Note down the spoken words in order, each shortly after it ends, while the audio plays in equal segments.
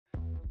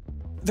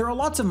There are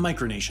lots of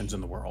micronations in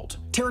the world,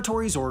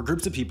 territories or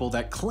groups of people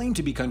that claim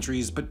to be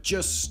countries but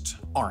just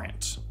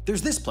aren't.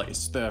 There's this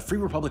place, the Free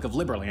Republic of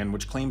Liberland,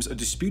 which claims a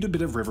disputed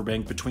bit of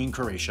riverbank between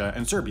Croatia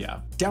and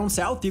Serbia. Down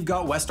south, you've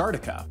got West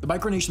Antarctica, the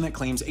micronation that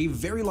claims a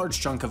very large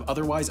chunk of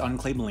otherwise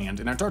unclaimed land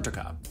in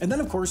Antarctica. And then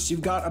of course,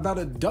 you've got about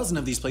a dozen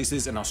of these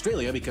places in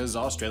Australia because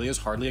Australia is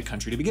hardly a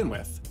country to begin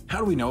with. How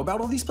do we know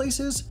about all these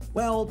places?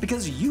 Well,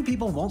 because you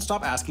people won't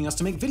stop asking us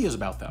to make videos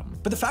about them.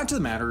 But the fact of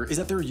the matter is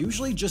that there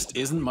usually just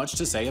isn't much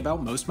to say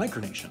about most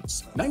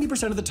micronations.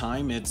 90% of the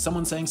time, it's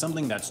someone saying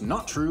something that's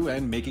not true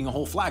and making a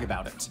whole flag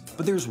about it.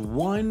 But there's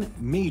one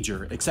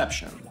major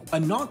exception. A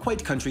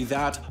not-quite country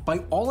that, by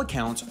all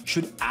accounts,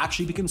 should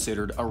actually be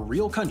considered a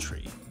real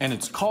country, and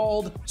it's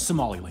called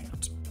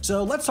Somaliland.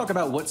 So let's talk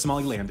about what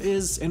Somaliland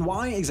is and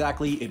why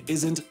exactly it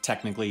isn't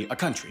technically a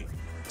country.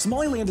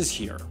 Somaliland is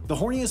here, the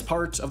horniest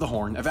part of the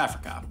Horn of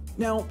Africa.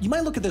 Now, you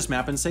might look at this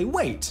map and say,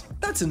 wait,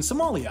 that's in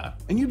Somalia,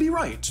 and you'd be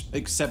right,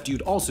 except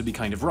you'd also be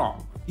kind of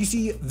wrong. You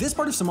see, this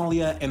part of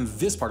Somalia and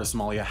this part of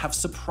Somalia have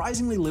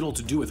surprisingly little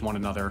to do with one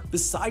another,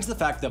 besides the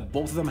fact that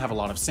both of them have a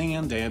lot of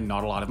sand and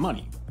not a lot of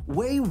money.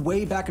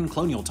 Way back in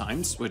colonial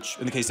times, which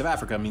in the case of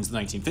Africa means the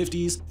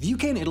 1950s, the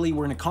UK and Italy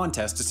were in a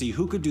contest to see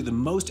who could do the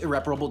most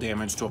irreparable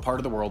damage to a part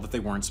of the world that they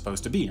weren't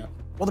supposed to be in.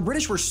 While the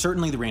British were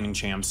certainly the reigning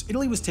champs,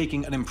 Italy was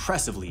taking an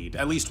impressive lead,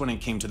 at least when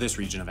it came to this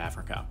region of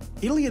Africa.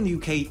 Italy and the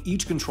UK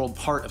each controlled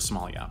part of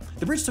Somalia.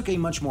 The Brits took a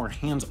much more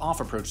hands-off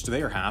approach to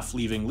their half,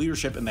 leaving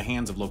leadership in the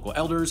hands of local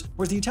elders,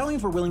 whereas the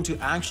Italians were willing to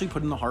actually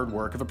put in the hard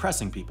work of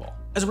oppressing people.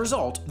 As a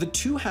result, the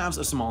two halves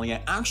of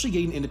Somalia actually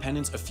gained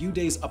independence a few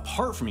days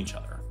apart from each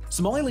other.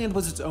 Somaliland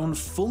was its own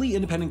fully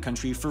independent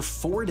country for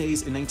 4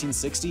 days in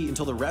 1960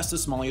 until the rest of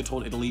Somalia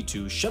told Italy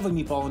to shove a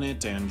meatball in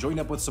it and joined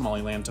up with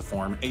Somaliland to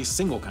form a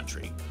single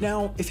country.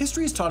 Now, if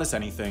history has taught us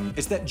anything,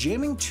 it's that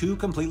jamming two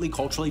completely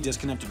culturally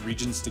disconnected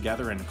regions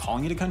together and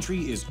calling it a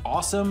country is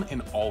awesome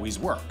and always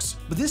works.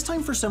 But this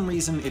time for some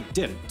reason it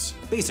didn't.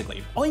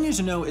 Basically, all you need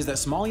to know is that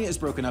Somalia is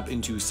broken up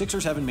into 6 or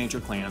 7 major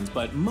clans,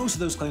 but most of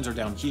those clans are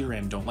down here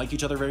and don't like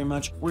each other very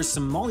much, whereas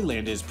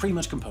Somaliland is pretty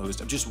much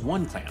composed of just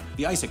one clan,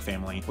 the Isaac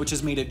family, which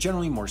has made it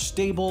generally more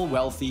stable,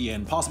 wealthy,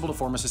 and possible to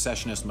form a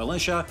secessionist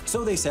militia,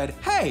 so they said,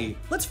 hey,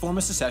 let's form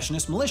a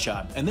secessionist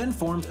militia, and then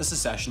formed a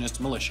secessionist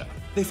militia.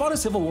 They fought a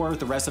civil war with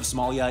the rest of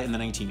Somalia in the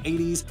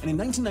 1980s, and in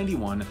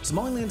 1991,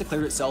 Somaliland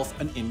declared itself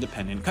an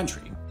independent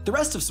country. The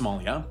rest of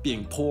Somalia,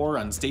 being poor,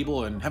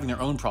 unstable, and having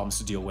their own problems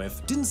to deal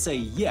with, didn't say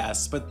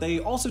yes, but they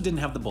also didn't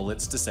have the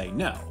bullets to say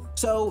no.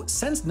 So,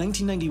 since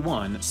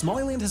 1991,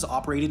 Somaliland has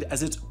operated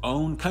as its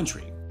own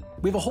country.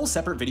 We have a whole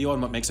separate video on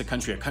what makes a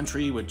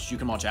country, which you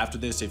can watch after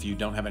this if you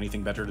don't have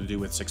anything better to do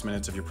with 6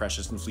 minutes of your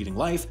precious and fleeting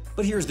life,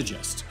 but here's the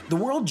gist. The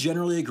world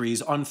generally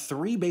agrees on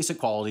 3 basic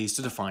qualities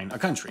to define a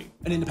country: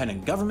 an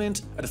independent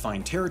government, a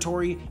defined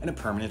territory, and a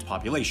permanent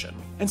population.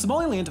 And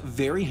Somaliland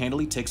very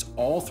handily ticks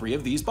all 3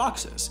 of these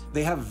boxes.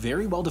 They have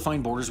very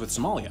well-defined borders with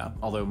Somalia,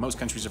 although most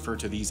countries refer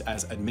to these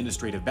as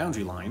administrative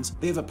boundary lines.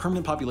 They have a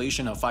permanent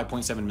population of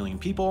 5.7 million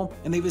people,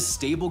 and they have a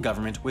stable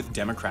government with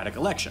democratic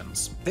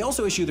elections. They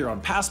also issue their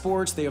own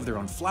passports, they have their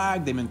own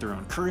flag, they mint their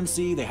own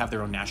currency, they have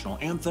their own national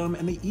anthem,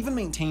 and they even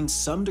maintain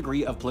some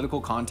degree of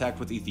political contact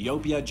with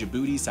Ethiopia,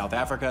 Djibouti, South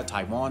Africa,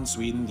 Taiwan,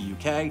 Sweden, the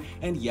UK,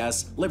 and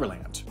yes,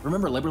 Liberland.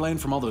 Remember Liberland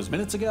from all those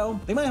minutes ago?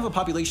 They might have a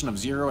population of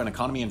 0, an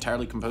economy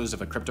entirely composed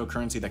of a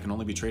cryptocurrency that can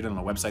only be traded on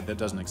a website that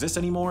doesn't exist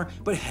anymore,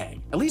 but hey,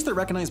 at least they're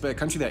recognized by a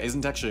country that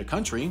isn't actually a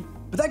country.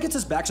 But that gets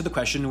us back to the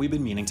question we've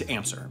been meaning to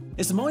answer.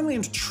 If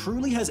Somaliland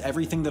truly has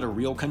everything that a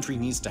real country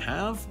needs to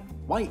have,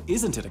 why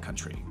isn't it a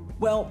country?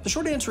 Well, the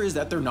short answer is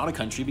that they're not a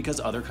country because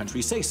other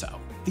countries say so.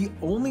 The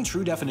only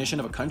true definition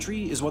of a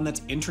country is one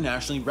that's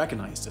internationally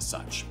recognized as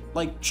such.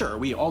 Like, sure,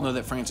 we all know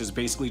that France is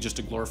basically just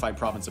a glorified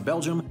province of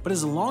Belgium, but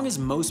as long as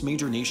most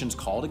major nations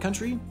call it a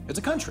country, it's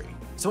a country.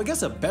 So I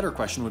guess a better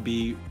question would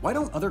be, why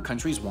don't other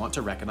countries want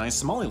to recognize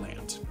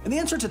Somaliland? And the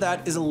answer to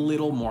that is a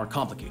little more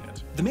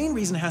complicated. The main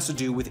reason has to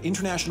do with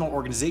international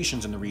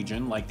organizations in the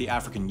region, like the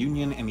African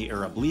Union and the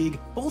Arab League,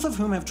 both of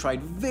whom have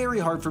tried very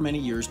hard for many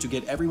years to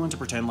get everyone to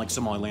pretend like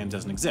Somaliland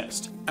doesn't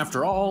exist.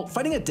 After all,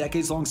 fighting a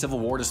decades-long civil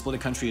war to split a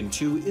country in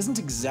 2 isn't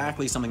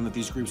exactly something that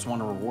these groups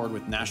want to reward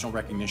with national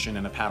recognition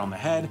and a pat on the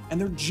head, and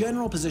their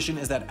general position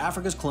is that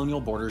Africa's colonial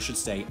borders should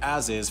stay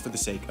as is for the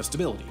sake of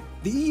stability.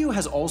 The EU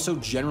has also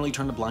generally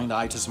turned a blind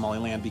eye to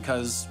Somaliland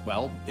because,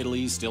 well,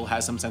 Italy still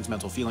has some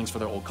sentimental feelings for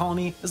their old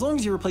colony, as long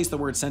as you replace the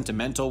word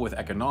sentimental with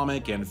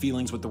economic and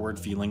feelings with the word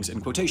feelings in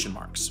quotation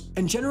marks.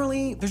 And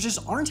generally, there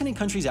just aren't any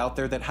countries out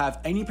there that have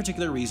any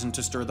particular reason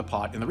to stir the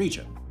pot in the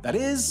region. That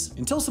is,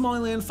 until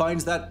Somaliland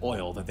finds that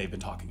oil that they've been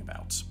talking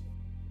about.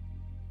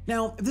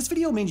 Now, if this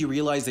video made you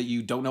realize that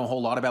you don't know a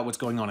whole lot about what's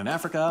going on in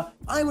Africa,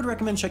 I would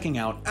recommend checking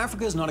out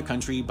Africa is Not a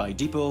Country by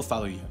Dipo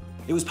Faloyin.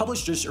 It was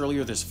published just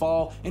earlier this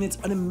fall, and it's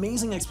an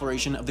amazing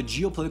exploration of the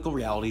geopolitical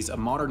realities of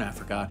modern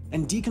Africa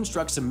and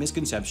deconstructs some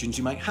misconceptions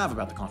you might have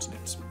about the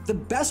continent. The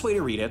best way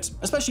to read it,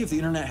 especially if the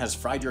internet has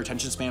fried your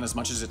attention span as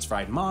much as it's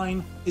fried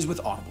mine, is with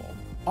Audible.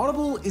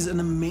 Audible is an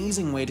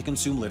amazing way to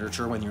consume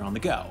literature when you're on the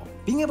go.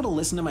 Being able to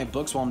listen to my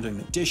books while I'm doing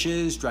the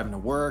dishes, driving to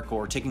work,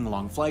 or taking a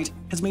long flight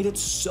has made it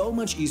so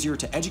much easier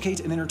to educate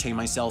and entertain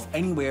myself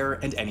anywhere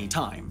and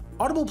anytime.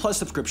 Audible Plus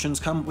subscriptions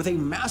come with a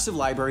massive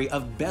library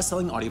of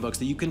best-selling audiobooks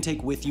that you can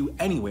take with you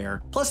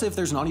anywhere. Plus, if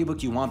there's an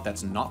audiobook you want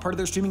that's not part of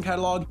their streaming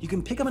catalog, you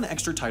can pick up an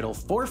extra title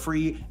for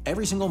free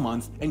every single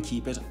month and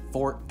keep it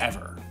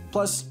forever.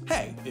 Plus,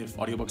 hey, if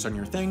audiobooks aren't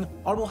your thing,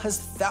 Audible has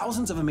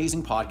thousands of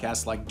amazing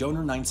podcasts like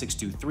Donor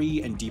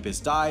 9623 and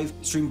Deepest Dive,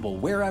 streamable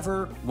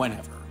wherever,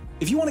 whenever.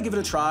 If you want to give it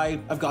a try,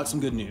 I've got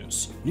some good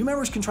news. New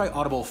members can try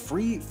Audible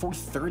free for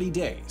 30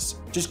 days.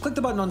 Just click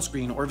the button on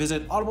screen or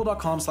visit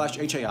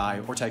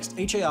audible.com/HAI or text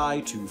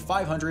HAI to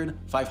 500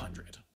 500.